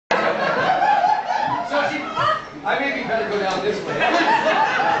I maybe better go down this way.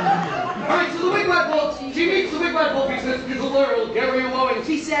 All right, so the Wigwag Bull, she meets the Wigwag Bull because it's little Earl, Gary Owen, and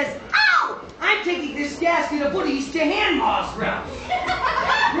she says, "Ow! I'm taking this gasket of goodies to Handmaw's grouse."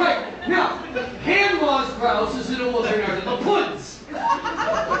 Right, now, Handmaw's grouse is in a wilderness of the Puds.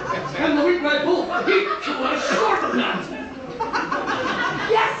 And the Wigwag Bull, he was a short nut.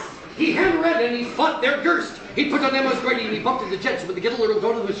 Yes! He hand-read and he fought their Gerst. He put on Emma's Grady and he bumped into the jets. When the Giddler will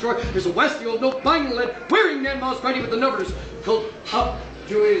go to the shore, there's a West, the old note, binding lead, wearing Emma's Grady with the numbers called up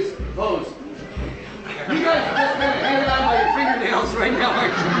to his pose. You guys are just kind of hanging on by your fingernails right now,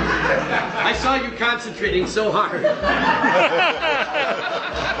 aren't you? I saw you concentrating so hard.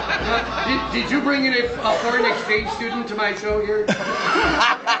 Did you bring in a foreign exchange student to my show here?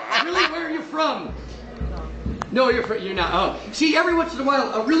 Really? Where are you from? No, you're not. Oh. See, every once in a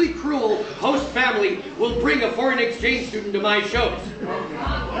while, a really cruel host family will bring a foreign exchange student to my shows.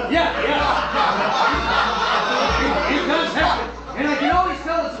 Yeah. It does happen. And I can always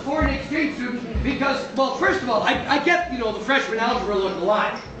tell it's a foreign exchange student because, well, first of all, I get, the freshman algebra look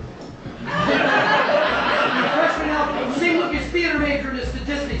alive. Freshman algebra, same look as theater major in a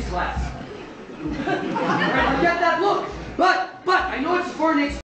statistics class. I get that look. But I know it's a foreign exchange